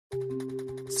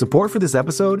Support for this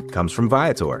episode comes from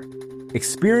Viator.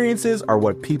 Experiences are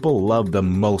what people love the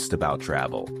most about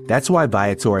travel. That's why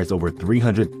Viator has over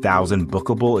 300,000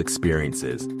 bookable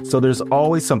experiences, so there's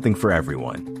always something for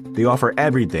everyone. They offer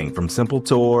everything from simple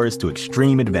tours to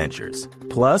extreme adventures.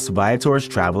 Plus, Viator's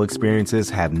travel experiences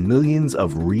have millions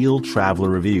of real traveler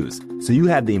reviews, so you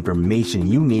have the information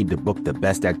you need to book the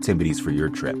best activities for your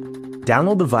trip.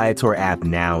 Download the Viator app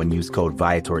now and use code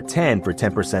Viator10 for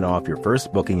 10% off your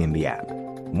first booking in the app.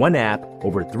 One app,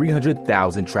 over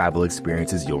 300,000 travel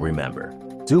experiences you'll remember.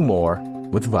 Do more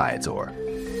with Viator.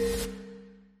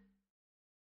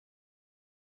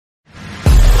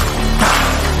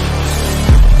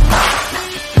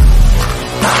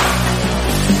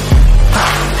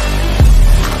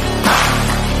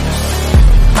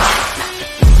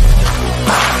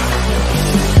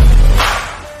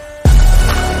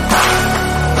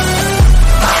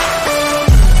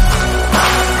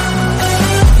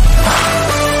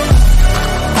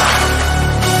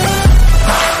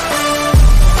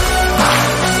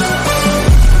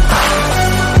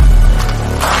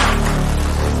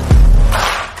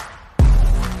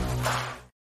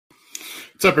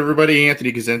 What's up, everybody?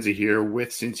 Anthony Cosenza here with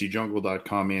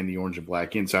CincyJungle.com and the Orange and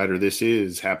Black Insider. This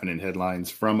is Happenin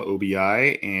Headlines from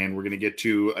OBI, and we're going to get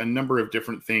to a number of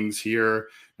different things here,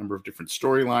 a number of different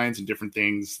storylines and different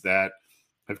things that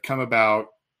have come about,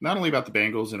 not only about the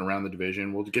Bengals and around the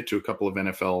division. We'll get to a couple of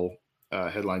NFL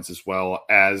headlines as well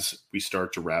as we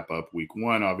start to wrap up week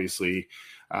one. Obviously,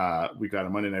 we've got a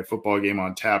Monday Night Football game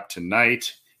on tap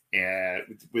tonight.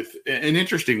 And with an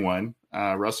interesting one,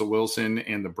 Russell Wilson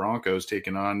and the Broncos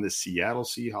taking on the Seattle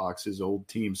Seahawks, his old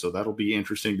team. So that'll be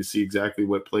interesting to see exactly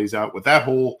what plays out with that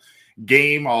whole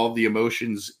game, all of the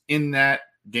emotions in that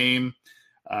game.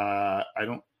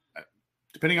 Depending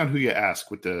on who you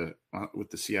ask with the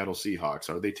Seattle Seahawks,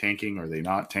 are they tanking? Are they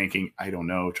not tanking? I don't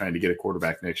know. Trying to get a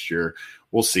quarterback next year.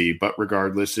 We'll see. But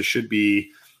regardless, this should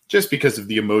be, just because of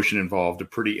the emotion involved, a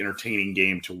pretty entertaining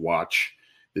game to watch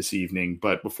this evening.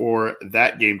 But before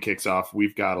that game kicks off,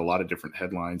 we've got a lot of different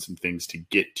headlines and things to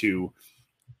get to,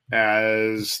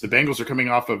 as the Bengals are coming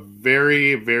off a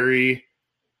very, very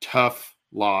tough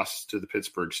loss to the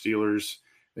Pittsburgh Steelers.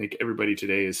 I think everybody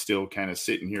today is still kind of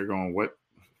sitting here going,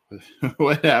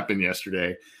 what happened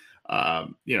yesterday? A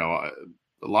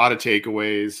lot of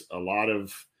takeaways, a lot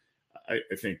of, I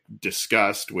think,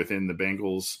 disgust within the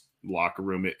Bengals locker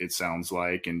room, it sounds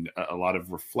like, and a lot of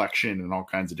reflection and all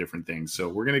kinds of different things. So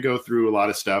we're going to go through a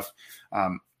lot of stuff.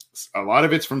 A lot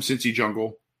of it's from Cincy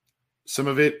Jungle. Some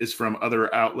of it is from other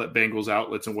Bengals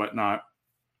outlets and whatnot.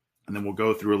 And then we'll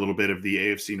go through a little bit of the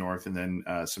AFC North, and then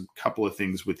some couple of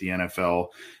things with the NFL,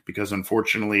 because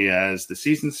unfortunately, as the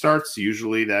season starts,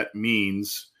 usually that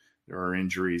means there are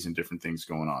injuries and different things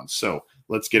going on. So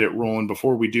let's get it rolling.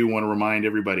 Before we do, want to remind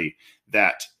everybody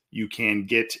that you can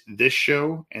get this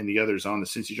show and the others on the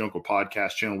Cincy Jungle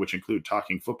podcast channel, which include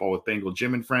Talking Football with Bengal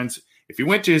Jim and Friends. If you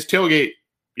went to his tailgate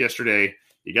yesterday,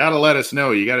 you got to let us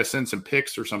know. You got to send some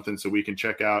pics or something so we can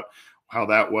check out how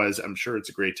that was. I'm sure it's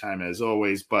a great time as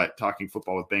always, but Talking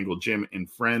Football with Bengal Jim and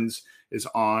Friends is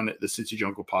on the Cincy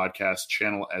Jungle podcast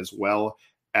channel, as well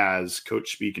as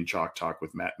Coach Speak and Chalk Talk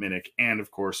with Matt Minnick. And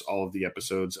of course, all of the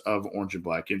episodes of Orange and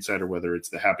Black Insider, whether it's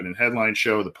the Happenin' Headline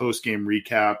Show, the post-game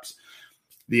recaps,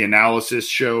 the analysis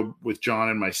show with John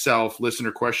and myself,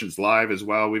 listener questions live as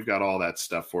well. We've got all that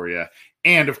stuff for you.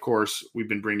 And of course, we've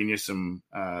been bringing you some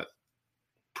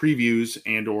previews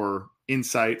and or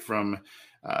insight from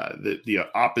the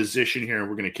opposition here. And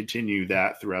we're going to continue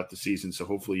that throughout the season. So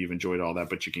hopefully you've enjoyed all that,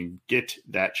 but you can get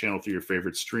that channel through your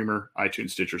favorite streamer: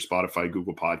 iTunes, Stitcher, Spotify,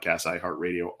 Google Podcasts,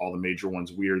 iHeartRadio, all the major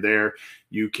ones. We are there.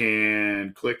 You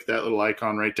can click that little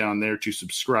icon right down there to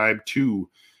subscribe to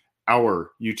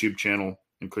our YouTube channel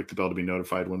and click the bell to be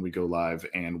notified when we go live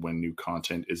and when new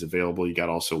content is available. You got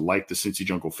to also like the Cincy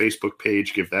Jungle Facebook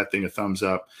page, give that thing a thumbs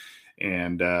up,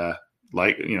 and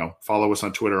follow us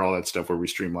on Twitter, all that stuff where we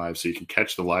stream live, so you can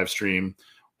catch the live stream.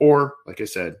 Or, like I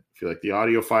said, if you like the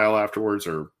audio file afterwards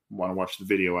or want to watch the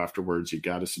video afterwards, you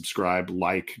got to subscribe,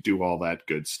 do all that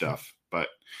good stuff. But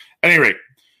at any rate,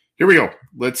 here we go.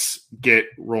 Let's get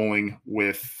rolling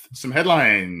with some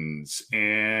headlines.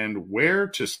 And where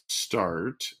to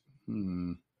start?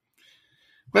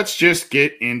 Let's just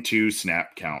get into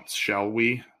snap counts, shall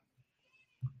we?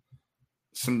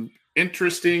 Some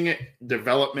interesting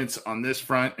developments on this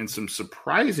front and some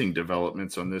surprising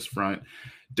developments on this front.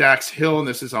 Dax Hill, and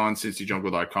this is on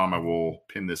CincyJungle.com. I will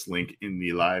pin this link in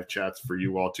the live chats for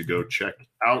you all to go check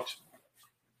out.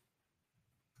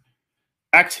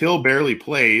 Dax Hill barely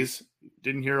plays.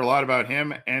 Didn't hear a lot about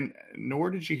him, and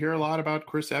nor did you hear a lot about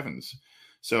Chris Evans.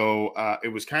 So it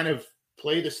was kind of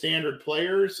play the standard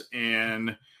players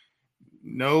and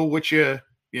know what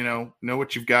know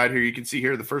what you've got here. You can see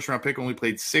here the first round pick only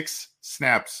played 6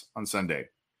 snaps on Sunday.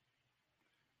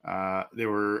 They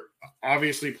were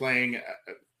obviously playing,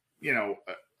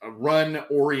 a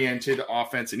run-oriented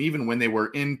offense, and even when they were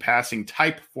in passing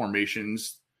type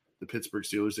formations, the Pittsburgh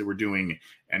Steelers, they were doing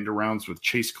end arounds with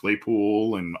Chase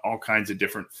Claypool and all kinds of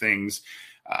different things.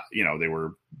 They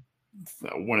were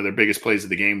one of their biggest plays of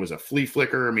the game was a flea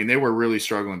flicker. I mean, they were really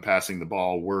struggling passing the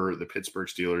ball, were the Pittsburgh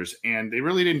Steelers, and they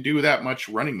really didn't do that much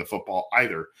running the football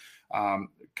either.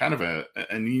 Kind of an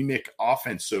anemic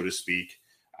offense, so to speak.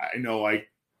 I know I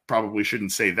probably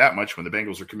shouldn't say that much when the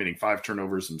Bengals are committing 5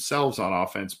 turnovers themselves on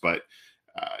offense, but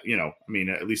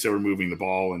at least they were moving the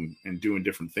ball and doing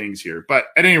different things here. But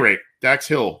at any rate, Dax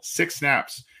Hill, 6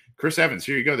 snaps. Chris Evans,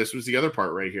 here you go. This was the other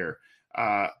part right here.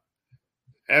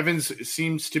 Evans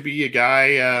seems to be a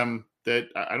guy that,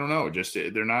 I don't know, just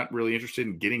they're not really interested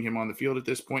in getting him on the field at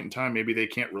this point in time. Maybe they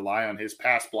can't rely on his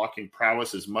pass blocking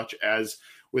prowess as much as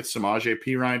with Samaje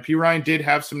Perine. Perine did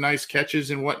have some nice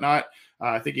catches and whatnot.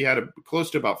 I think he had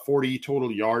close to about 40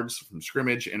 total yards from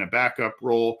scrimmage in a backup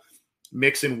role,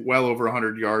 mixing well over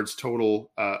 100 yards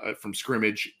total from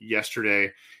scrimmage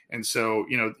yesterday. And so,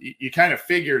 you kind of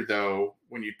figured, though,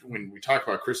 when we talk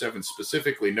about Chris Evans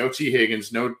specifically, no T.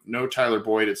 Higgins, no Tyler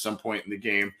Boyd at some point in the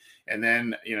game. And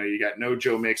then, you got no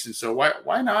Joe Mixon. So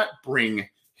why not bring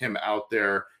him out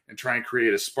there and try and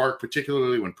create a spark,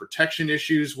 particularly when protection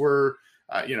issues were,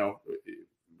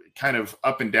 kind of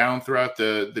up and down throughout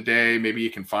the day. Maybe you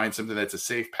can find something that's a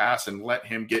safe pass and let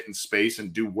him get in space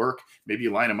and do work. Maybe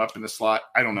you line him up in the slot.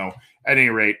 I don't know. At any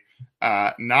rate,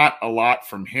 not a lot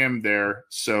from him there.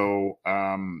 So,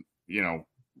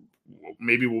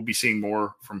 maybe we'll be seeing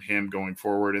more from him going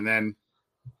forward. And then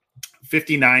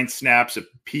 59 snaps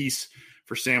apiece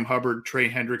for Sam Hubbard, Trey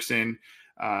Hendrickson.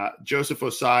 Joseph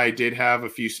Osai did have a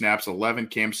few snaps, 11,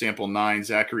 Cam Sample 9,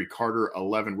 Zachary Carter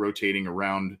 11, rotating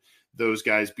around those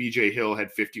guys. BJ Hill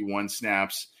had 51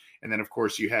 snaps. And then, of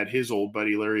course, you had his old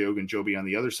buddy Larry Ogunjobi on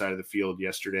the other side of the field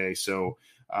yesterday. So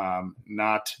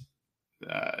not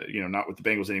with the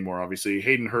Bengals anymore, obviously.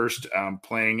 Hayden Hurst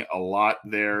playing a lot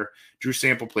there. Drew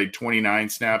Sample played 29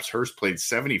 snaps. Hurst played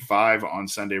 75 on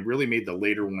Sunday, really made the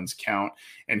later ones count.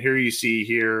 And here you see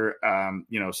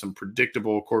some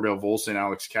predictable Cordell Volson,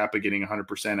 Alex Kappa getting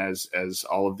 100% as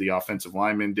all of the offensive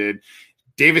linemen did.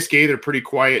 Davis Gaither, pretty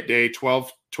quiet day,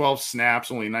 12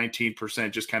 snaps, only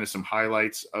 19%, just kind of some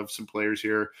highlights of some players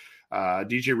here.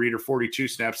 DJ Reader, 42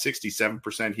 snaps,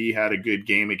 67%. He had a good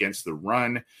game against the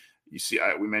run. You see,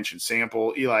 we mentioned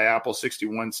Sample. Eli Apple,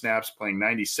 61 snaps, playing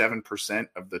 97%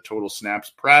 of the total snaps.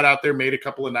 Pratt out there made a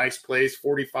couple of nice plays,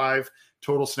 45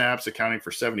 total snaps, accounting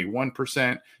for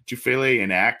 71%. Tufele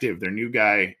inactive, their new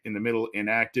guy in the middle,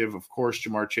 inactive. Of course,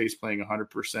 Jamar Chase playing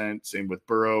 100%. Same with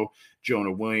Burrow,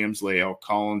 Jonah Williams, Lael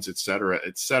Collins, et cetera,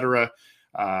 et cetera.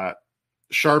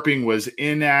 Sharping was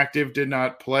inactive, did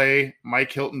not play.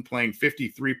 Mike Hilton playing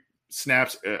 53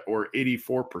 snaps or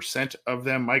 84% of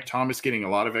them. Mike Thomas getting a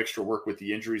lot of extra work with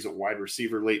the injuries at wide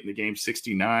receiver late in the game,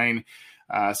 69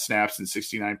 snaps and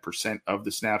 69% of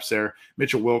the snaps there.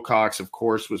 Mitchell Wilcox, of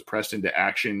course, was pressed into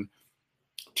action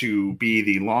to be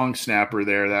the long snapper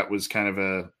there. That was kind of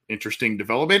a interesting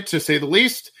development, to say the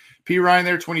least. P. Ryan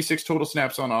there, 26 total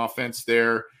snaps on offense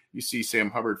there. You see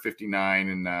Sam Hubbard, 59,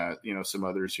 and, some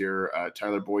others here.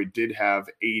 Tyler Boyd did have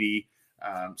 80.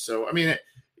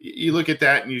 You look at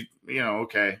that and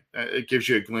it gives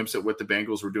you a glimpse at what the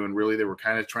Bengals were doing. Really, they were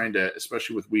kind of trying to,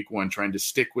 especially with week 1, trying to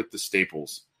stick with the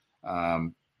staples,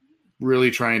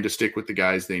 really trying to stick with the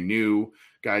guys they knew,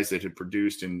 guys that had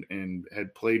produced and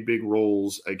had played big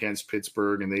roles against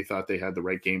Pittsburgh, and they thought they had the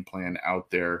right game plan out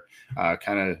there,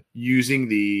 kind of using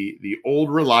the old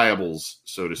reliables,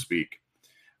 so to speak.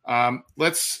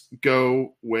 Let's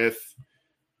go with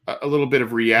a little bit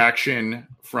of reaction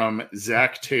from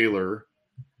Zach Taylor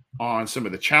on some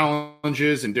of the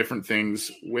challenges and different things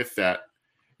with that.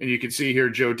 And you can see here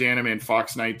Joe Daneman,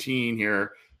 Fox 19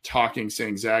 here talking,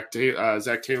 saying Zach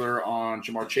Taylor on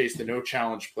Jamar Chase, the no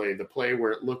challenge play, the play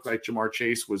where it looked like Jamar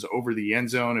Chase was over the end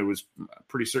zone. It was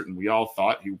pretty certain we all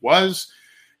thought he was,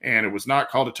 and it was not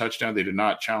called a touchdown. They did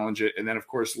not challenge it. And then, of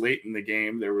course, late in the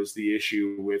game, there was the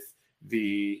issue with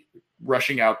the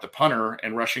rushing out the punter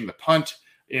and rushing the punt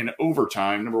in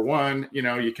overtime. Number one,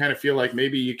 you kind of feel like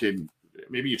maybe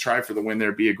you try for the win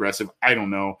there, be aggressive. I don't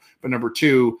know. But number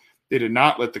two, they did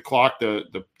not let the clock,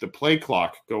 the play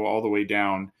clock, go all the way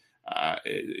down,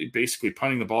 basically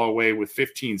punting the ball away with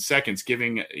 15 seconds,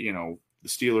 giving, the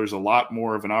Steelers a lot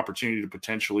more of an opportunity to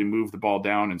potentially move the ball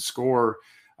down and score,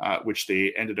 which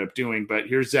they ended up doing. But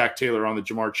here's Zach Taylor on the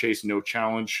Jamar Chase no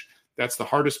challenge. That's the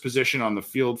hardest position on the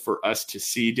field for us to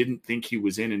see. Didn't think he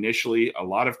was in initially. A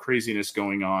lot of craziness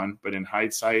going on, but in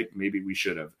hindsight, maybe we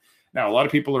should have. Now, a lot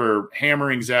of people are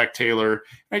hammering Zach Taylor,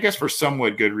 I guess for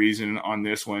somewhat good reason on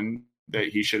this one, that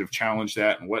he should have challenged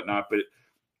that and whatnot. But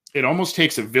it almost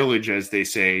takes a village, as they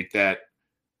say, that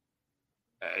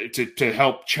to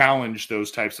help challenge those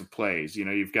types of plays.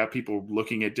 You've got people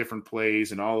looking at different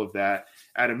plays and all of that.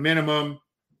 At a minimum,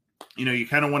 you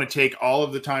kind of want to take all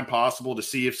of the time possible to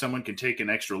see if someone can take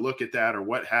an extra look at that or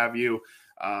what have you.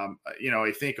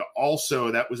 I think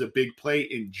also that was a big play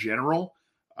in general.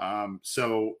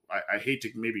 So I hate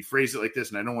to maybe phrase it like this,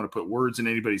 and I don't want to put words in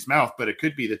anybody's mouth, but it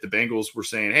could be that the Bengals were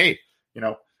saying, hey,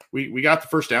 we got the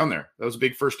first down there. That was a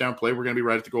big first down play. We're going to be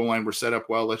right at the goal line. We're set up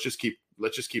well. Let's just keep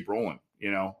rolling,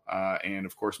 and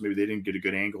of course, maybe they didn't get a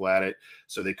good angle at it,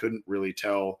 so they couldn't really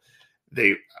tell.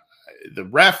 The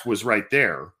ref was right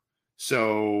there.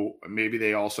 So maybe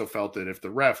they also felt that if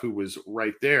the ref, who was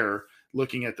right there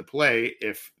looking at the play,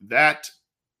 if that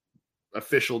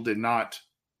official did not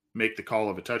make the call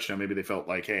of a touchdown, maybe they felt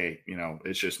like, hey,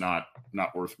 it's just not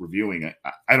worth reviewing it.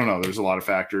 I don't know. There's a lot of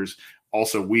factors.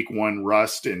 Also, week one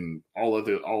rust and all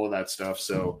of that stuff.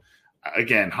 So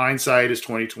again, hindsight is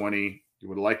 2020. You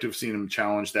would have liked to have seen them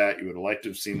challenge that. You would have liked to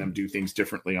have seen them do things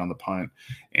differently on the punt.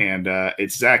 And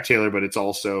it's Zach Taylor, but it's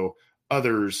also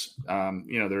others.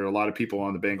 There are a lot of people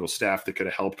on the Bengals staff that could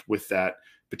have helped with that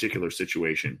particular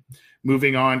situation.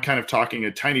 Moving on, kind of talking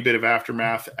a tiny bit of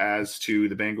aftermath as to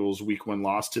the Bengals week one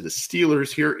loss to the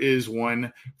Steelers. Here is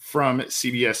one from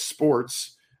CBS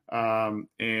Sports.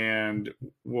 And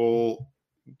we'll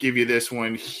give you this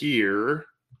one here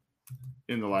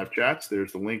in the live chats.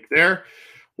 There's the link there.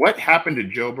 What happened to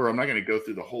Joe Burrow? I'm not going to go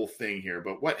through the whole thing here,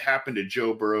 but what happened to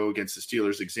Joe Burrow against the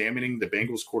Steelers, examining the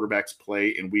Bengals quarterback's play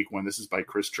in week one. This is by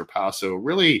Chris Trapasso.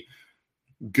 Really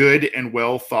good and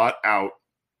well thought out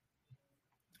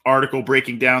article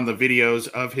breaking down the videos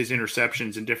of his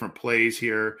interceptions and different plays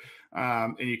here.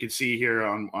 And you can see here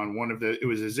on one of it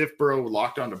was as if Burrow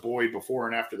locked onto Boyd before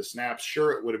and after the snaps.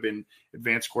 Sure, it would have been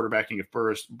advanced quarterbacking if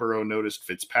Burrow noticed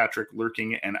Fitzpatrick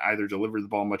lurking and either delivered the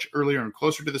ball much earlier and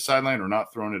closer to the sideline or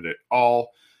not thrown it at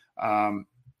all. And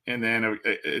then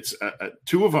it's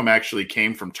two of them actually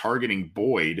came from targeting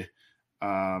Boyd.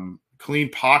 Clean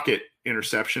pocket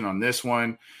interception on this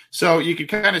one. So you can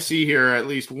kind of see here at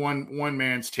least one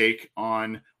man's take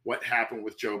on what happened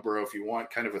with Joe Burrow. If you want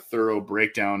kind of a thorough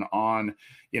breakdown on,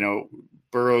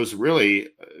 Burrow's really,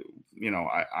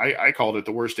 I called it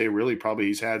the worst day really probably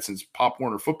he's had since Pop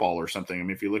Warner football or something. I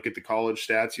mean, if you look at the college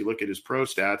stats, you look at his pro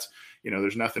stats,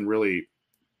 there's nothing really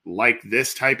like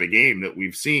this type of game that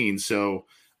we've seen. So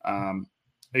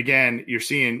again, you're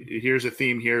seeing, here's a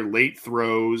theme here, late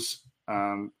throws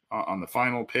on the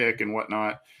final pick and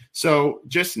whatnot. So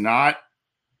just not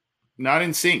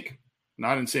in sync.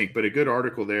 Not in sync, but a good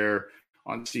article there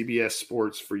on CBS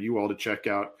Sports for you all to check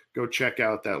out. Go check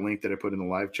out that link that I put in the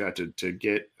live chat to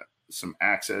get some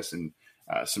access and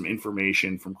some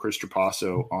information from Chris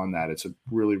Trapasso on that. It's a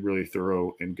really, really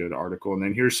thorough and good article. And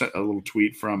then here's a little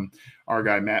tweet from our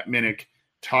guy, Matt Minnick,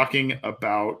 talking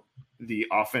about the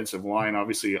offensive line.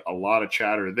 Obviously, a lot of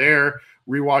chatter there.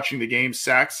 Rewatching the game,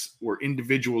 sacks where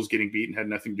individuals getting beaten had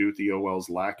nothing to do with the OL's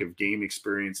lack of game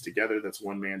experience together. That's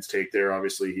one man's take there.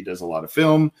 Obviously, he does a lot of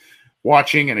film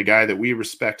watching and a guy that we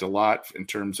respect a lot in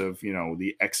terms of,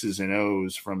 the X's and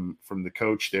O's from the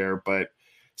coach there. But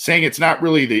saying it's not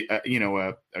really the,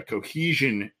 a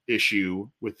cohesion issue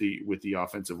with the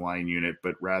offensive line unit,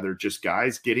 but rather just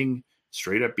guys getting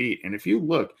straight up beat. And if you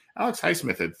look, Alex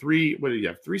Highsmith had three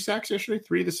sacks yesterday,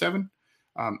 3 of the 7.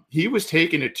 He was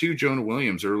taking it to Jonah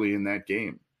Williams early in that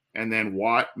game. And then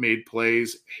Watt made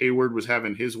plays. Hayward was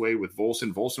having his way with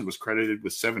Volson. Volson was credited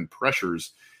with 7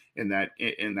 pressures in that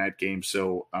game.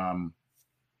 So,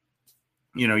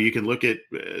 you can look at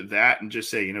that and just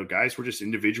say, guys were just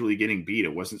individually getting beat.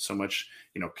 It wasn't so much,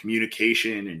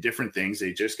 communication and different things.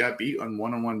 They just got beat on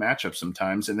one-on-one matchups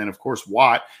sometimes. And then, of course,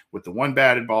 Watt with the one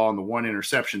batted ball and the one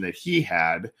interception that he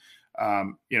had,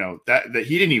 that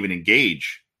he didn't even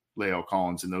engage La'el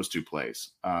Collins in those 2 plays.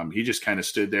 He just kind of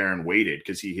stood there and waited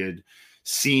because he had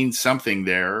seen something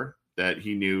there that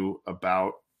he knew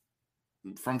about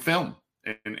from film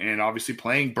and obviously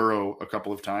playing Burrow a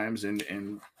couple of times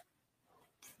and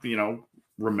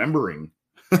remembering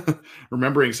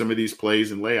some of these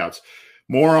plays and layouts.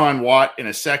 More on Watt in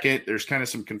a second. There's kind of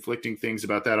some conflicting things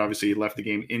about that. Obviously, he left the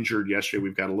game injured yesterday.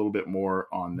 We've got a little bit more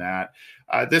on that.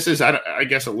 This is, I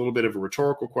guess, a little bit of a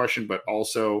rhetorical question, but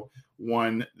also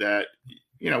one that,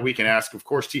 we can ask. Of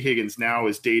course, T. Higgins now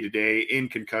is day-to-day in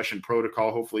concussion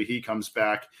protocol. Hopefully he comes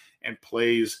back and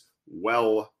plays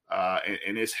well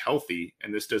and is healthy,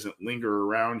 and this doesn't linger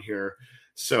around here.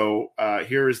 So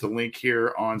here is the link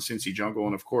here on Cincy Jungle.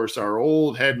 And, of course, our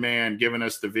old head man giving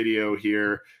us the video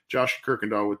here, Josh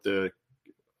Kirkendall with the –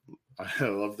 I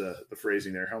love the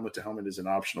phrasing there. Helmet to helmet is an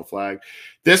optional flag.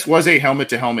 This was a helmet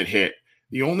to helmet hit.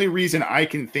 The only reason I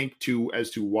can think as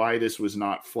to why this was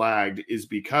not flagged is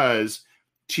because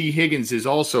T. Higgins is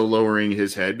also lowering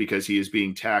his head because he is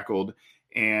being tackled.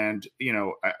 And,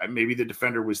 maybe the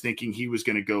defender was thinking he was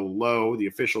going to go low. The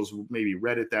officials maybe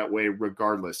read it that way.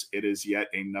 Regardless, it is yet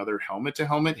another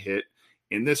helmet-to-helmet hit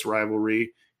in this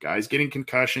rivalry. Guys getting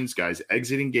concussions, guys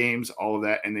exiting games, all of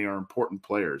that, and they are important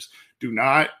players. Do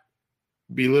not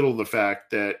belittle the fact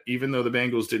that even though the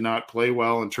Bengals did not play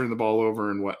well and turn the ball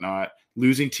over and whatnot,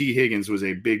 losing T. Higgins was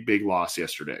a big, big loss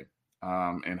yesterday.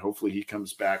 And hopefully he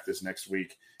comes back this next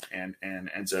week and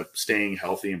ends up staying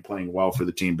healthy and playing well for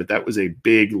the team. But that was a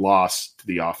big loss to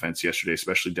the offense yesterday,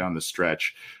 especially down the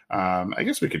stretch. I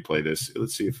guess we could play this.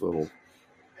 Let's see if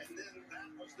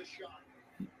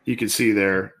you can see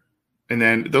there. And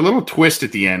then the little twist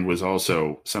at the end was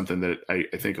also something that I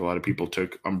think a lot of people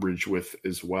took umbrage with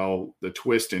as well. The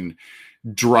twist and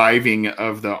driving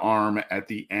of the arm at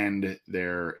the end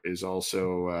there is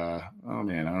also, I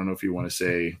don't know if you want to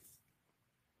say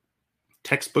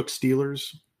textbook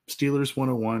Steelers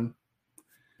 101,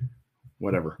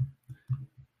 whatever.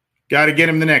 Got to get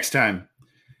him the next time.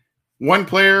 One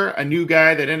player, a new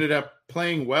guy that ended up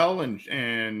playing well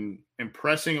and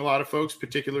impressing a lot of folks,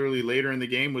 particularly later in the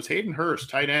game, was Hayden Hurst,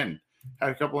 tight end. Had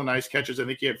a couple of nice catches. I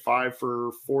think he had 5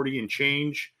 for 40 and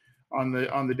change on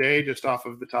the day, just off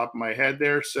of the top of my head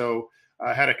there. So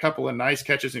had a couple of nice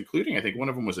catches, including I think one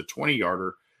of them was a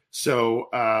 20-yarder. So,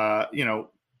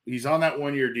 he's on that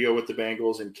 1-year deal with the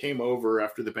Bengals and came over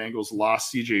after the Bengals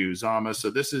lost CJ Uzama.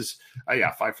 So this is,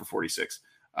 5 for 46.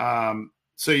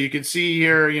 So you can see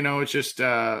here, it's just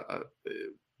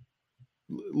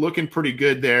looking pretty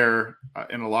good there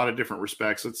in a lot of different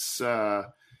respects. Let's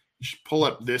pull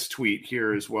up this tweet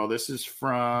here as well. This is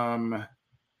from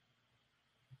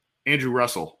Andrew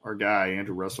Russell, our guy,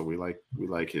 Andrew Russell. We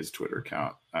like his Twitter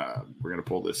account. We're going to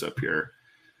pull this up here.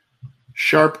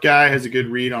 Sharp guy, has a good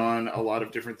read on a lot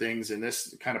of different things, and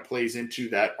this kind of plays into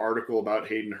that article about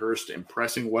Hayden Hurst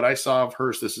impressing. What I saw of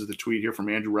Hurst, this is the tweet here from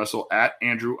Andrew Russell at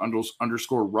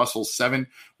Andrew_Russell7.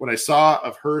 What I saw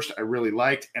of Hurst, I really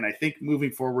liked, and I think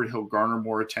moving forward, he'll garner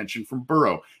more attention from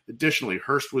Burrow. Additionally,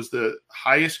 Hurst was the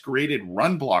highest graded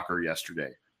run blocker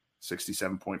yesterday,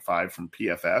 67.5 from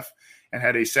PFF, and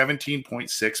had a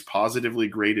 17.6 positively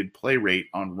graded play rate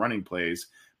on running plays.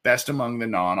 Best among the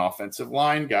non-offensive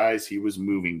line guys. He was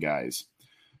moving guys.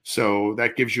 So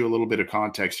that gives you a little bit of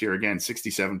context here. Again,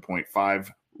 67.5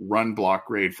 run block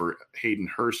grade for Hayden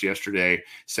Hurst yesterday,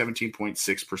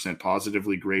 17.6%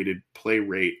 positively graded play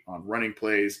rate on running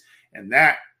plays. And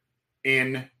that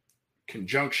in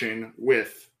conjunction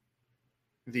with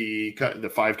the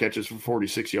 5 catches for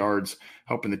 46 yards,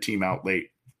 helping the team out late.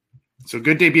 So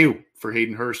good debut for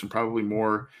Hayden Hurst, and probably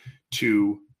more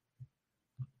to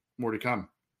come.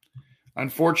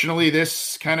 Unfortunately,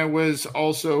 this kind of was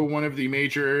also one of the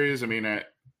major areas. I mean,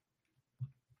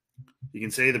 you can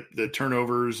say the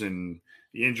turnovers and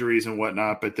the injuries and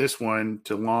whatnot, but this one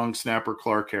to long snapper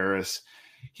Clark Harris,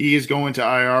 he is going to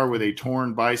IR with a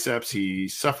torn biceps. He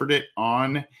suffered it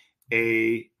on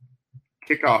a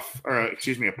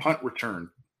punt return.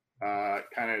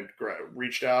 Kind of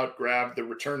reached out, grabbed the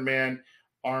return man,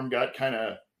 arm got kind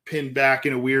of pinned back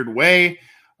in a weird way.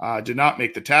 Did not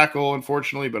make the tackle,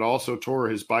 unfortunately, but also tore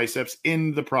his biceps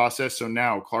in the process. So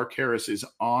now Clark Harris is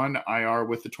on IR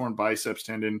with the torn biceps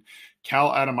tendon.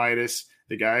 Cal Adamitis,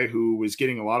 the guy who was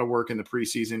getting a lot of work in the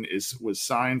preseason, was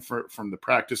signed from the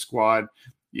practice squad.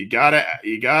 You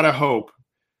gotta hope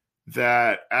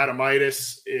that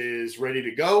Adamitis is ready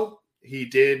to go. He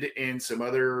did in some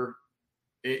other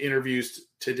interviews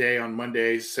today on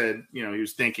Monday, said, he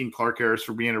was thanking Clark Harris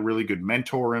for being a really good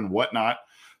mentor and whatnot.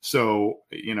 So,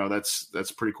 that's a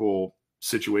pretty cool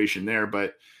situation there,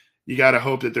 but you got to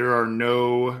hope that there are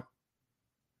no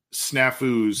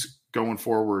snafus going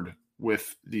forward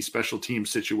with the special team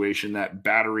situation, that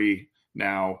battery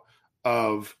now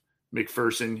of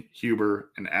McPherson, Huber,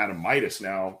 and Adamitis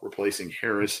now replacing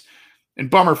Harris.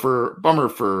 And bummer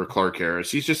for Clark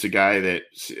Harris. He's just a guy that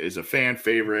is a fan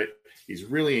favorite. He's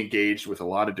really engaged with a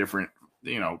lot of different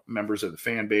members of the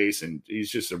fan base, and he's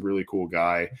just a really cool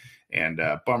guy, and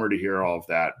bummer to hear all of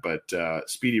that, but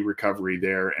speedy recovery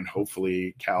there. And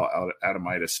hopefully Cal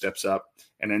Adamitis steps up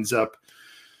and ends up,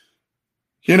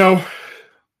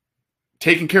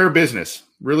 taking care of business,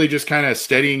 really just kind of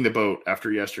steadying the boat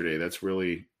after yesterday. That's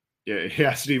really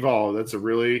Yeah, Steve All. That's a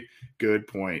really good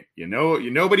point.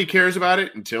 Nobody cares about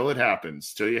it until it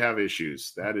happens, till you have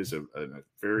issues. That is a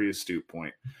very astute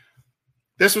point.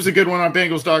 This was a good one on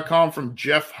Bengals.com from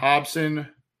Jeff Hobson,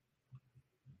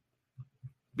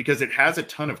 because it has a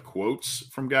ton of quotes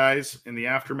from guys in the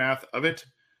aftermath of it.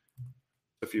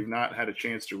 If you've not had a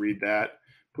chance to read that,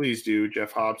 please do.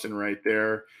 Jeff Hobson right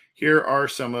there. Here are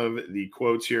some of the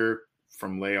quotes here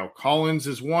from La'el Collins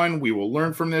is one. We will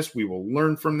learn from this. We will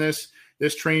learn from this.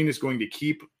 This train is going to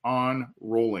keep on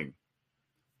rolling.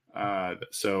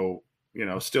 So,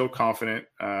 still confident.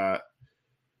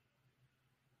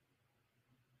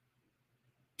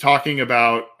 Talking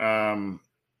about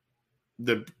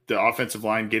the offensive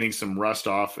line getting some rust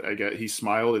off. I guess he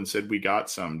smiled and said, "We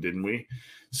got some, didn't we?"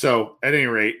 So at any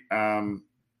rate,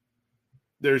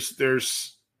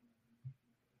 there's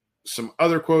some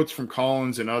other quotes from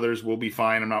Collins and others. We'll be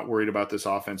fine. I'm not worried about this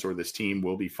offense or this team.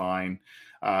 We'll be fine.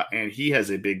 And he has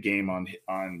a big game on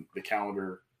the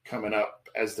calendar coming up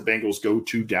as the Bengals go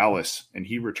to Dallas, and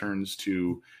he returns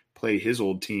to play his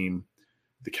old team,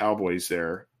 the Cowboys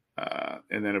there.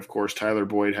 And then, of course, Tyler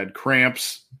Boyd had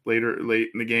cramps late in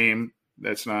the game.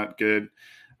 That's not good.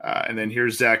 And then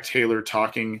here's Zach Taylor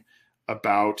talking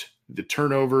about the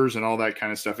turnovers and all that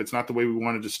kind of stuff. It's not the way we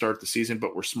wanted to start the season,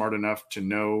 but we're smart enough to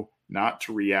know not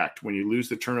to react. When you lose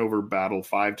the turnover battle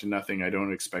 5-0, I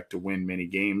don't expect to win many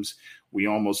games. We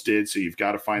almost did, so you've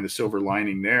got to find the silver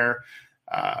lining there.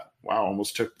 Wow,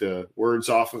 almost took the words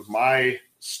off of my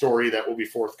story that will be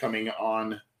forthcoming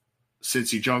on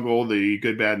Cincy Jungle, the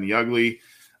good, bad, and the ugly.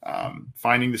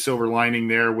 Finding the silver lining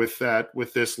there with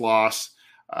this loss.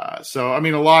 So, a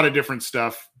lot of different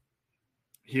stuff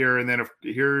here. And then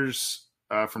here's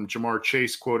from Jamar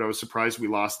Chase quote, "I was surprised we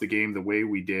lost the game the way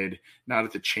we did, not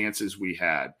at the chances we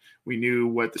had. We knew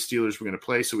what the Steelers were going to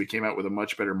play, so we came out with a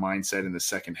much better mindset in the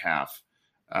second half."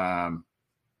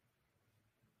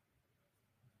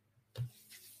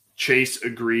 Chase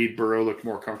agreed Burrow looked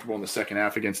more comfortable in the second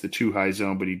half against the too high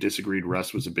zone, but he disagreed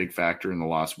Russ was a big factor in the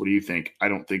loss. What do you think? I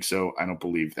don't think so. I don't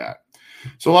believe that.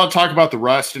 So a lot of talk about the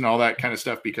rust and all that kind of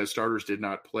stuff because starters did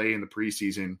not play in the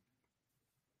preseason.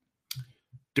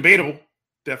 Debatable,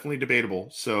 definitely debatable.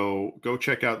 So go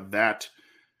check out that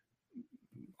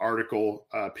article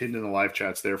pinned in the live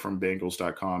chats there from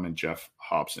Bengals.com and Jeff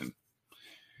Hobson.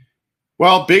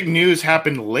 Well, big news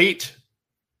happened late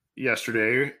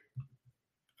yesterday.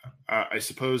 I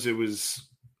suppose it would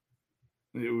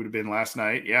have been last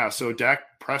night. Yeah. So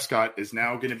Dak Prescott is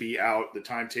now going to be out. The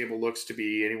timetable looks to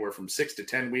be anywhere from 6 to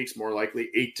 10 weeks, more likely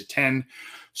 8 to 10.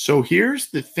 So here's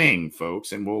the thing,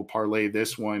 folks, and we'll parlay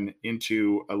this one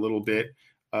into a little bit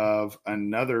of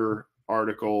another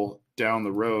article down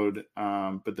the road.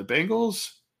 But the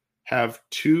Bengals have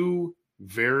 2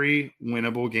 very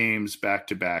winnable games back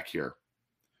to back here.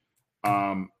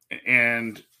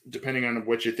 And depending on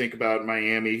what you think about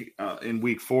Miami in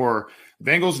week 4,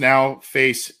 the Bengals now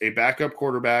face a backup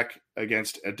quarterback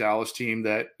against a Dallas team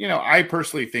that, I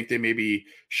personally think they maybe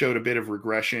showed a bit of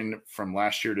regression from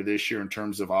last year to this year in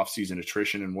terms of offseason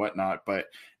attrition and whatnot. But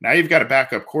now you've got a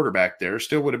backup quarterback there.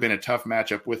 Still would have been a tough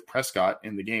matchup with Prescott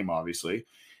in the game, obviously.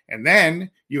 And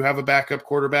then you have a backup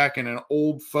quarterback and an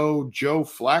old foe, Joe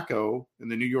Flacco, in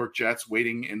the New York Jets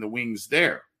waiting in the wings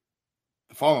there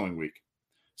the following week.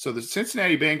 So the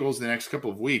Cincinnati Bengals the next couple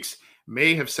of weeks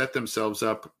may have set themselves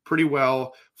up pretty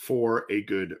well for a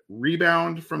good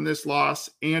rebound from this loss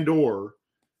and or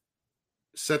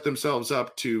set themselves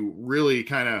up to really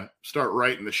kind of start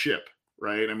righting the ship,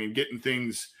 right? Getting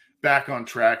things back on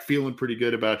track, feeling pretty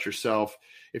good about yourself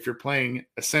if you're playing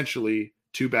essentially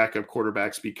 2 backup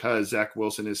quarterbacks because Zach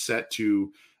Wilson is set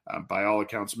to, by all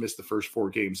accounts, miss the first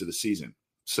 4 games of the season.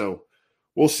 So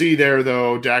we'll see there,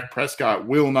 though. Dak Prescott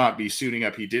will not be suiting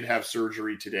up. He did have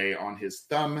surgery today on his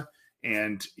thumb,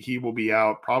 and he will be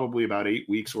out probably about 8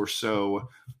 weeks or so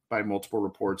by multiple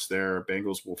reports there.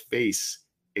 Bengals will face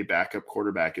a backup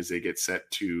quarterback as they get set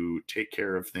to take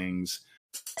care of things.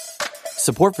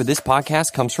 Support for this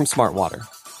podcast comes from Smartwater.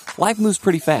 Life moves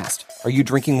pretty fast. Are you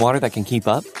drinking water that can keep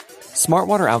up?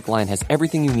 Smartwater Alkaline has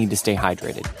everything you need to stay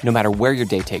hydrated, no matter where your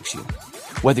day takes you.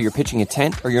 Whether you're pitching a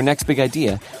tent or your next big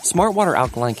idea, Smartwater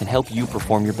Alkaline can help you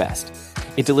perform your best.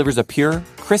 It delivers a pure,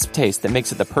 crisp taste that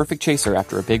makes it the perfect chaser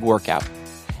after a big workout.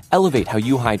 Elevate how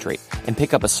you hydrate and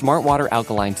pick up a Smartwater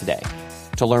Alkaline today.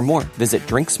 To learn more, visit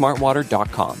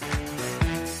drinksmartwater.com.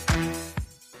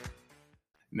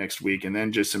 Next week, and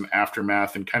then just some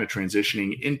aftermath and kind of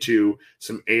transitioning into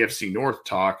some AFC North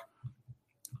talk.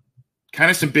 Kind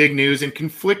of some big news and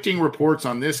conflicting reports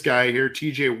on this guy here,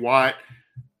 TJ Watt.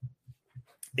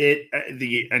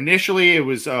 Initially it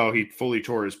was, he fully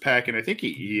tore his pec, and I think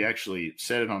he actually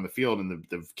said it on the field, and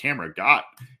the camera got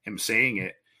him saying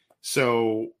it.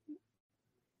 So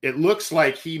it looks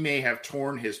like he may have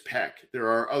torn his pec. There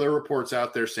are other reports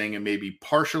out there saying it may be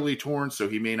partially torn, so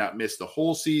he may not miss the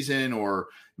whole season or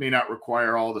may not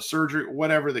require all the surgery,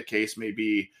 whatever the case may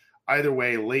be. Either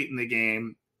way, late in the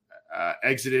game,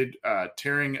 exited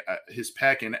tearing his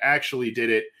pec, and actually did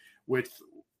it with,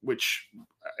 which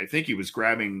I think he was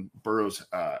grabbing Burrow's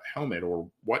helmet or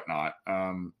whatnot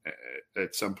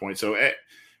at some point. So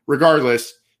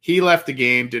regardless, he left the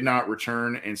game, did not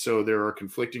return, and so there are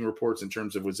conflicting reports in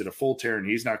terms of, was it a full tear and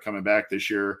he's not coming back this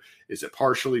year? Is it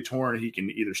partially torn? He can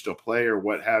either still play or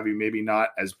what have you. Maybe not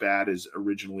as bad as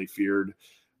originally feared.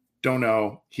 Don't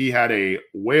know. He had a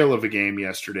whale of a game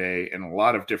yesterday in a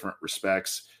lot of different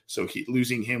respects. So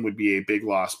losing him would be a big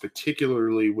loss,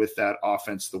 particularly with that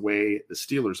offense, the way the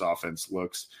Steelers offense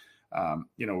looks.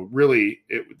 Really,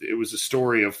 it was a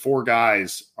story of four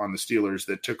guys on the Steelers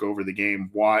that took over the game: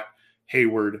 Watt,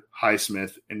 Hayward,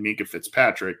 Highsmith, and Minkah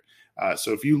Fitzpatrick.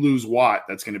 So if you lose Watt,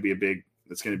 that's going to be a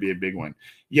big one.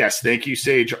 Yes, thank you,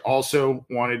 Sage. Also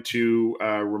wanted to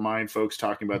remind folks,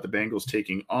 talking about the Bengals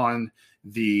taking on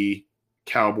the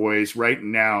Cowboys. Right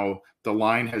now, the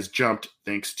line has jumped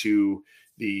thanks to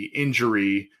the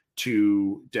injury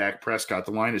to Dak Prescott.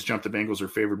 The line has jumped. The Bengals are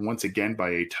favored once again by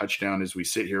a touchdown as we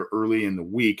sit here early in the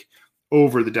week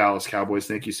over the Dallas Cowboys.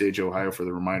 Thank you, Sage Ohio, for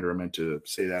the reminder. I meant to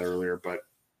say that earlier, but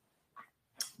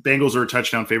Bengals are a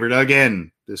touchdown favorite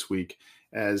again this week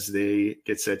as they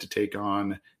get set to take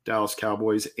on Dallas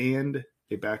Cowboys and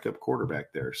a backup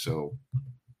quarterback there. So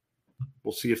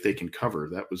we'll see if they can cover.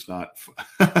 That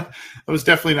was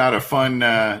definitely not a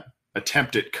fun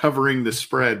attempt at covering the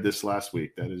spread this last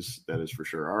week. That is for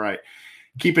sure. All right.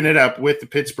 Keeping it up with the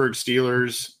Pittsburgh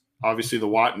Steelers. Obviously the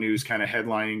Watt news kind of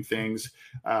headlining things.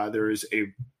 There is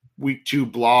a week 2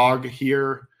 blog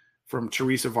here from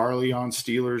Teresa Varley on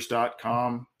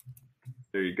Steelers.com.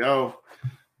 There you go.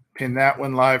 Pin that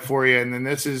one live for you. And then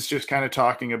this is just kind of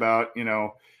talking about,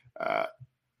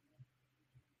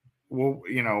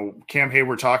 Cam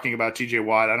Hayward talking about TJ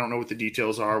Watt. I don't know what the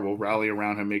details are. We'll rally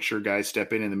around him, make sure guys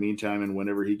step in the meantime. And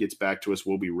whenever he gets back to us,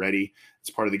 we'll be ready. It's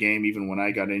part of the game. Even when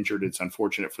I got injured, it's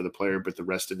unfortunate for the player, but the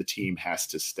rest of the team has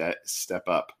to step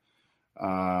up.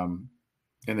 And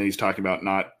then he's talking about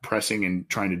not pressing and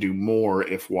trying to do more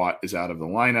if Watt is out of the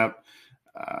lineup.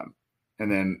 And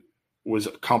then was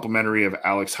complimentary of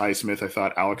Alex Highsmith. I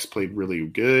thought Alex played really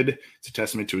good. It's a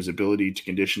testament to his ability to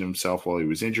condition himself while he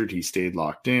was injured. He stayed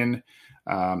locked in.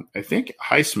 I think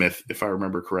Highsmith, if I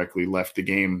remember correctly, left the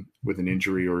game with an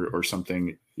injury or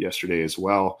something yesterday as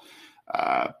well.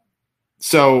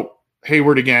 So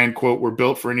Hayward again, quote, "We're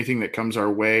built for anything that comes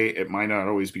our way. It might not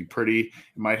always be pretty. It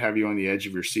might have you on the edge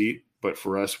of your seat, but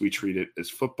for us, we treat it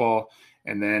as football."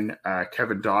 And then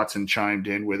Kevin Dotson chimed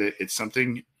in with it. It's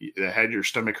something that had your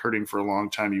stomach hurting for a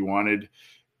long time. You wanted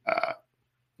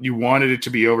it to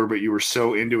be over, but you were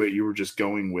so into it, you were just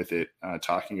going with it,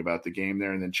 talking about the game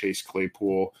there. And then Chase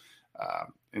Claypool.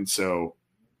 And so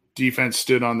defense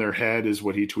stood on their head is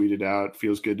what he tweeted out.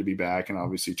 Feels good to be back, and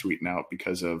obviously tweeting out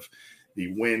because of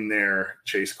the win there.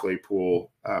 Chase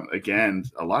Claypool, again,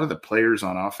 a lot of the players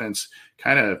on offense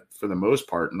kind of, for the most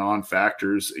part,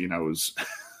 non-factors, was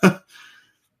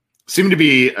seemed to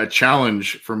be a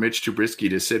challenge for Mitch Trubisky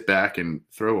to sit back and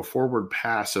throw a forward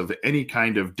pass of any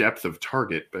kind of depth of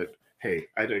target. But hey,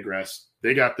 I digress.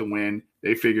 They got the win.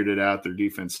 They figured it out. Their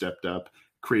defense stepped up,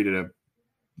 created a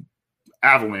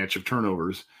avalanche of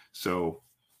turnovers. So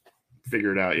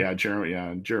figure it out. Yeah,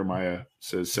 Jeremiah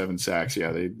says 7 sacks.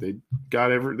 Yeah, they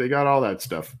got all that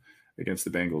stuff against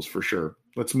the Bengals for sure.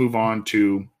 Let's move on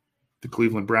to the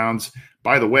Cleveland Browns.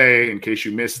 By the way, in case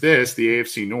you missed this, the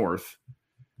AFC North,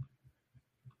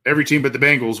 every team but the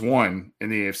Bengals won in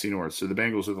the AFC North. So the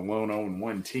Bengals are the lone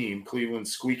 0-1 team. Cleveland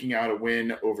squeaking out a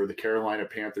win over the Carolina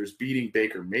Panthers, beating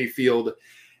Baker Mayfield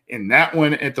in that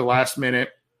one at the last minute.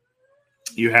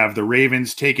 You have the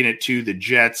Ravens taking it to the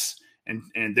Jets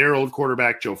and their old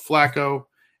quarterback, Joe Flacco.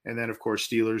 And then, of course,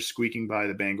 Steelers squeaking by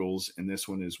the Bengals in this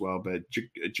one as well. But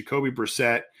Jacoby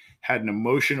Brissett had an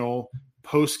emotional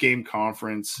post-game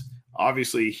conference.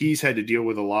 Obviously, he's had to deal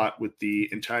with a lot with the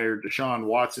entire Deshaun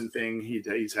Watson thing.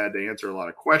 He's had to answer a lot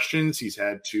of questions. He's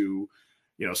had to,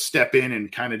 step in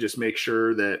and kind of just make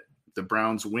sure that the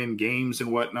Browns win games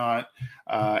and whatnot.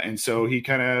 And so he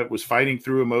kind of was fighting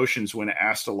through emotions when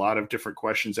asked a lot of different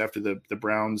questions after the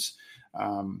Browns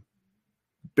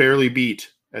barely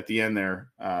beat at the end there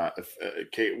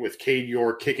with Cade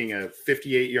York kicking a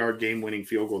 58-yard game-winning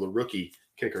field goal, the rookie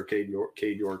kicker, Cade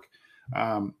York.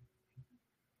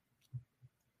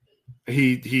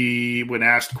 He when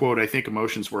asked, quote, "I think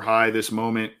emotions were high this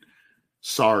moment.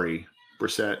 Sorry,"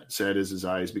 Brissett said as his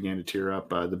eyes began to tear up.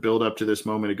 The build up to this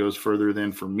moment, it goes further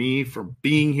than for me, from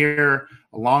being here,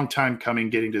 a long time coming,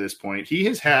 getting to this point. He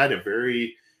has had a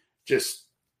very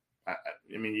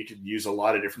you could use a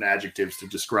lot of different adjectives to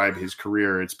describe his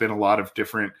career. It's been a lot of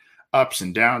different ups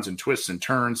and downs and twists and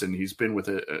turns, and he's been with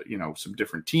some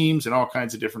different teams and all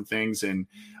kinds of different things. And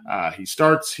he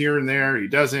starts here and there, he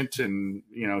doesn't, and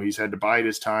he's had to bide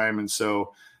his time. And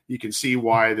so you can see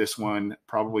why this one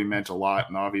probably meant a lot.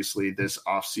 And obviously this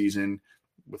offseason,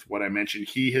 with what I mentioned,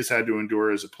 he has had to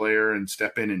endure as a player and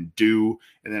step in and do.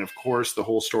 And then, of course, the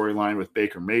whole storyline with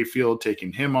Baker Mayfield,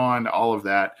 taking him on, all of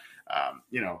that.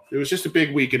 It was just a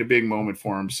big week and a big moment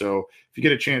for him. So if you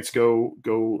get a chance,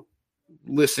 go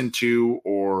listen to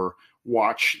or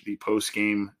watch the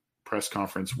post-game press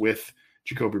conference with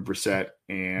Jacoby Brissett,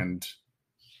 and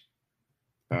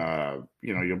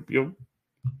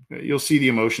you'll see the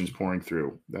emotions pouring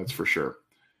through. That's for sure.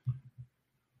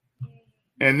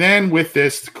 And then with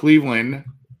this, Cleveland,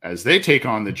 as they take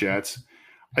on the Jets,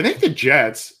 I think the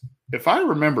Jets, if I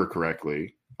remember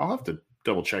correctly, I'll have to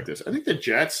double check this. I think the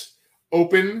Jets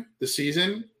open the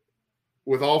season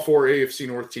with all four AFC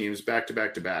North teams back to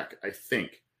back to back, I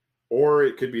think. Or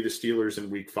it could be the Steelers in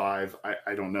week 5.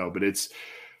 I don't know. But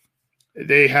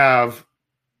they have,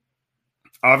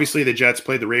 obviously the Jets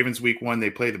play the Ravens week 1. They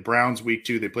play the Browns week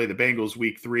 2. They play the Bengals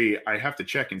week 3. I have to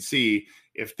check and see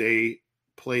if they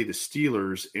play the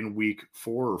Steelers in week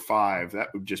 4 or 5.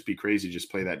 That would just be crazy.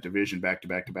 Just play that division back to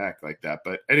back to back like that.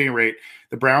 But at any rate,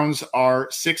 the Browns are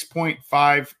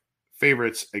 6.5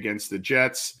 favorites against the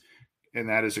Jets, and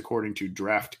that is according to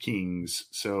DraftKings.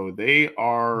 So they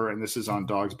are, and this is on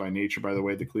Dogs by Nature, by the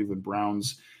way, the Cleveland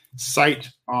Browns site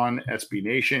on SB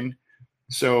Nation.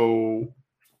 So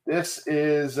this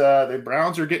is the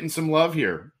Browns are getting some love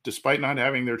here. Despite not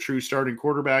having their true starting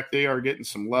quarterback, they are getting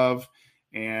some love,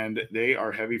 and they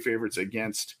are heavy favorites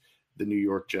against the New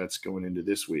York Jets going into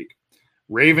this week.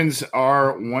 Ravens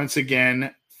are once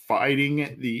again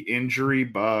fighting the injury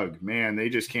bug. Man, they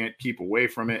just can't keep away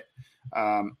from it.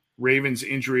 Ravens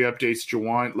injury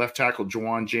updates. Left tackle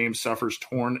Juwan James suffers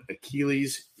torn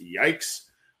Achilles. Yikes.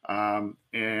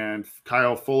 And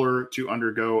Kyle Fuller to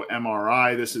undergo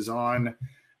MRI. This is on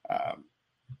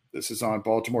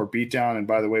Baltimore Beatdown. And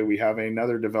by the way, we have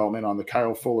another development on the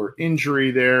Kyle Fuller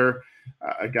injury there.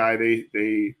 A guy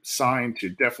they signed to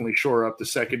definitely shore up the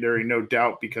secondary, no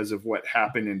doubt, because of what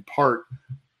happened in part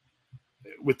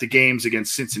with the games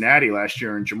against Cincinnati last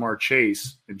year and Jamar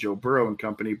Chase and Joe Burrow and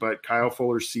company. But Kyle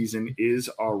Fuller's season is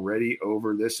already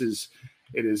over. It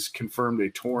is confirmed a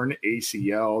torn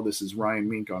ACL. This is Ryan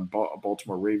Mink on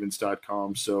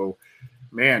BaltimoreRavens.com. So,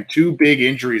 man, 2 big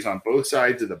injuries on both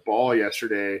sides of the ball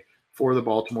yesterday for the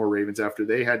Baltimore Ravens after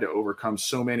they had to overcome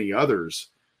so many others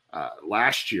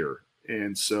last year.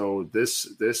 And so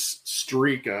this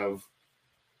streak of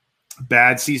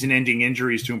bad season-ending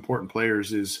injuries to important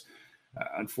players is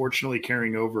unfortunately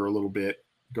carrying over a little bit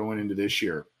going into this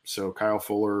year. So Kyle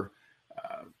Fuller,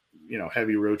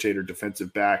 heavy rotator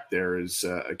defensive back there, is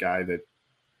a guy that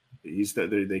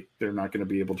they're not going to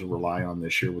be able to rely on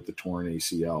this year with the torn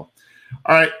ACL. All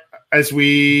right, as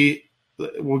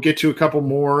we'll get to a couple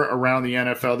more around the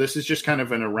NFL. This is just kind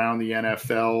of an around the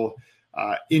NFL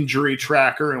injury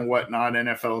tracker and whatnot,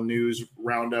 NFL news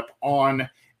roundup on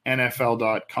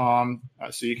NFL.com.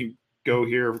 So you can go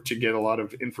here to get a lot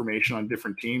of information on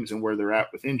different teams and where they're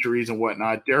at with injuries and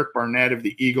whatnot. Derek Barnett of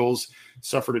the Eagles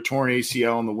suffered a torn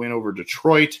ACL in the win over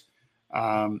Detroit.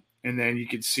 And then you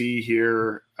can see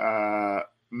here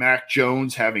Mac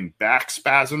Jones having back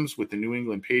spasms with the New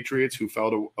England Patriots, who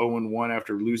fell to 0-1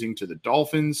 after losing to the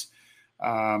Dolphins.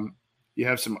 You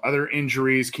have some other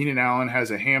injuries. Keenan Allen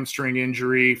has a hamstring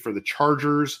injury for the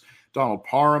Chargers. Donald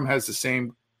Parham has the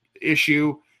same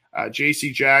issue.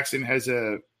 J.C. Jackson has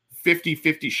a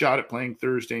 50-50 shot at playing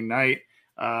Thursday night.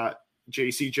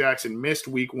 J.C. Jackson missed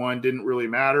week 1. Didn't really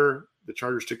matter. The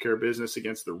Chargers took care of business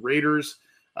against the Raiders.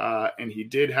 And he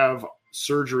did have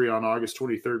surgery on August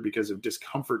 23rd because of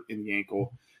discomfort in the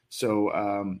ankle.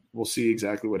 So we'll see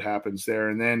exactly what happens there.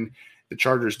 And then the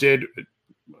Chargers did,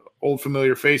 old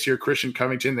familiar face here, Christian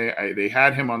Covington. They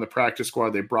had him on the practice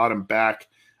squad. They brought him back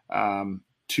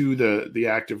to the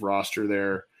active roster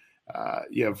there.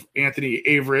 You have Anthony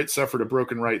Averett suffered a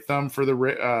broken right thumb for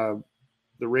the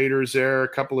Raiders there. A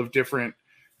couple of different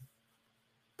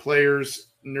players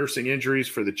nursing injuries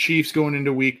for the Chiefs going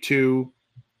into week 2.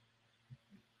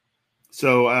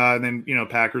 So then,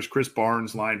 Packers, Chris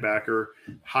Barnes, linebacker,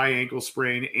 high ankle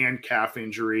sprain and calf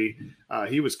injury.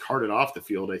 He was carted off the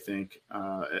field, I think,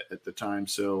 at the time.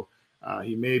 So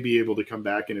He may be able to come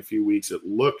back in a few weeks. It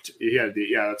looked,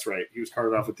 that's right. He was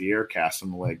carted off with the air cast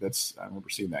on the leg. I remember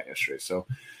seeing that yesterday. So,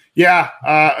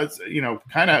 it's,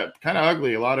 kind of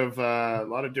ugly. A lot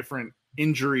of different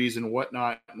injuries and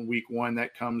whatnot in week one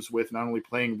that comes with not only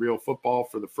playing real football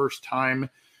for the first time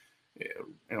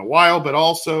in a while, but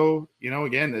also,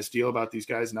 again, this deal about these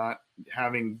guys not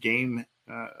having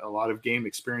a lot of game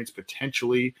experience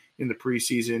potentially in the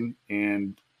preseason,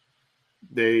 and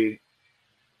they,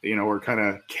 are kind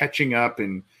of catching up,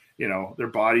 and, their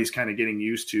body's kind of getting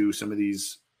used to some of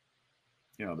these,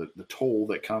 the toll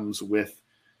that comes with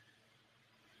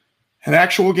an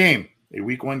actual game, a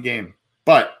week one game.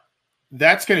 But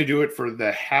that's going to do it for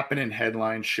the Happenin'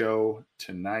 headline show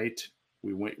tonight.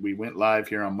 We went live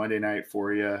here on Monday night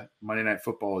for you. Monday Night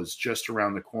Football is just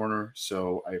around the corner,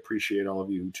 so I appreciate all of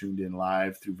you who tuned in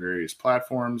live through various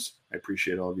platforms. I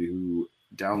appreciate all of you who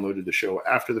downloaded the show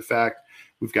after the fact.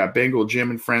 We've got Bengal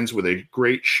Jim and Friends with a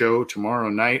great show tomorrow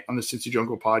night on the Cincy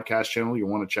Jungle podcast channel. You'll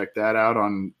want to check that out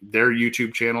on their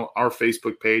YouTube channel, our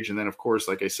Facebook page, and then, of course,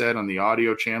 like I said, on the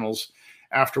audio channels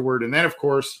afterward. And then, of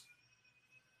course,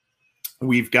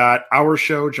 we've got our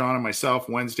show, John and myself,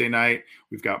 Wednesday night.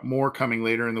 We've got more coming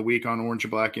later in the week on Orange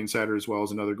and Black Insider, as well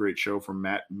as another great show from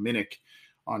Matt Minnick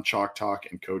on Chalk Talk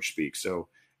and Coach Speak. So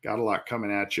got a lot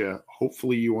coming at you.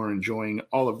 Hopefully you are enjoying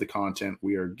all of the content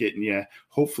we are getting you.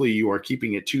 Hopefully you are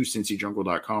keeping it to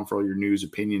cincyjungle.com for all your news,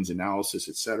 opinions, analysis,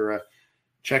 etc.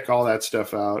 Check all that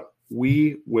stuff out.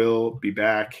 We will be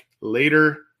back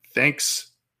later.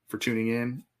 Thanks for tuning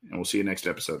in, and we'll see you next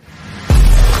episode.